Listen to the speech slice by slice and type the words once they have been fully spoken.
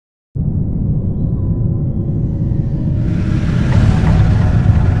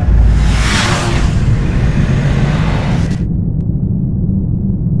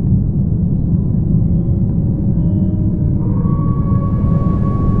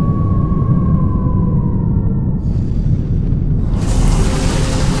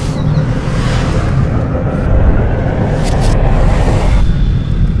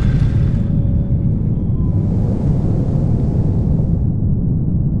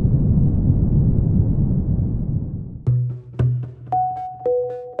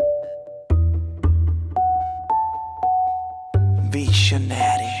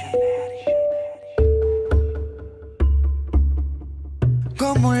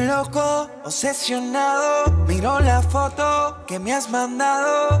loco, obsesionado, miro la foto que me has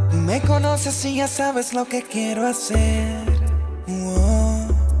mandado. Me conoces y ya sabes lo que quiero hacer.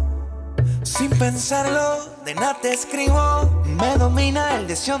 Sin pensarlo, de nada te escribo. Me domina el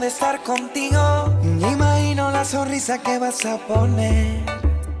deseo de estar contigo. Y imagino la sonrisa que vas a poner.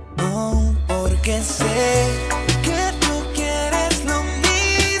 Porque sé que tú quieres lo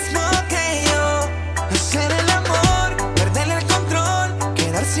mismo que yo. Hacer el amor, perder el control,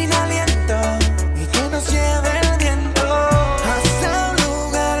 quedar sin aliento y que nos lleve el viento hasta un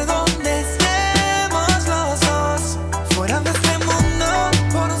lugar donde estemos los dos, fuera de este mundo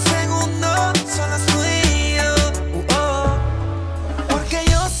por un segundo, solos tú y yo. Porque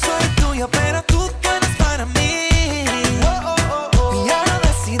yo soy tuyo, pero tú eres para mí. Y ya lo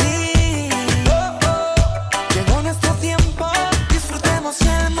decidí. Llegó nuestro tiempo, disfrutemos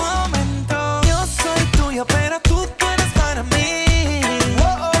el momento. Yo soy tuyo, pero tú eres para mí.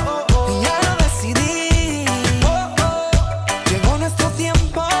 Y ya lo decidí. Llegó nuestro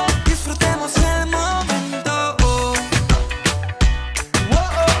tiempo, disfrutemos el momento.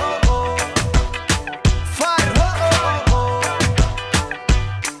 Farruko.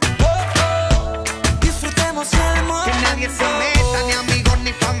 Disfrutemos el momento. Que nadie se meta, ni amigos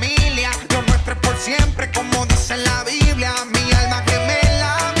ni familia. Lo nuestro es por siempre, como dice en la Biblia. Mi alma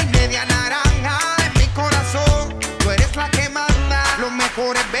gemela, mi media naranja. En mi corazón, tú eres la que manda. Los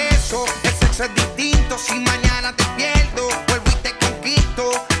mejores besos, el sexo es distinto. Si mañana te pierdo, vuelvo y te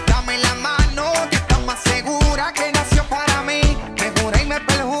conquisto. Dame la mano, que estás más segura. Que nació para mí, me jura y me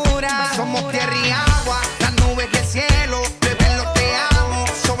perjura. Somos tierra y agua, las nubes y el cielo. Bebé, los te amo,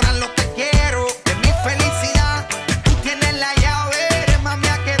 sobran los te quiero. De mi felicidad, tú tienes la llave. Eres más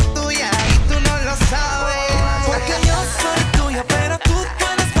mía que tuya y tú no lo sabes. Porque yo soy tuyo, pero tú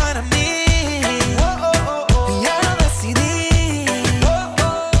eres para mí. Y ya lo decidí.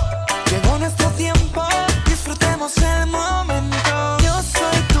 Llegó nuestro tiempo, disfrutemos el momento. Yo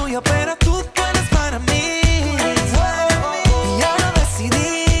soy tuyo, pero tú eres para mí. Y ya lo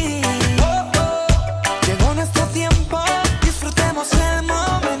decidí. Llegó nuestro tiempo, disfrutemos el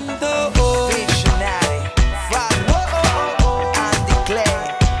momento. Obsesionado, Farruko, Andy Clay,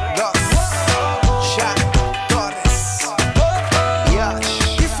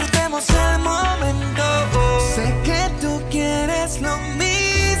 Disfrutemos el momento. Sé que tú quieres lo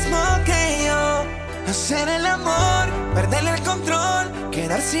mismo que yo. Hacer el amor, perder el control,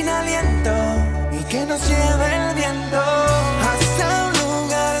 quedar sin aliento y que nos lleve el viento hasta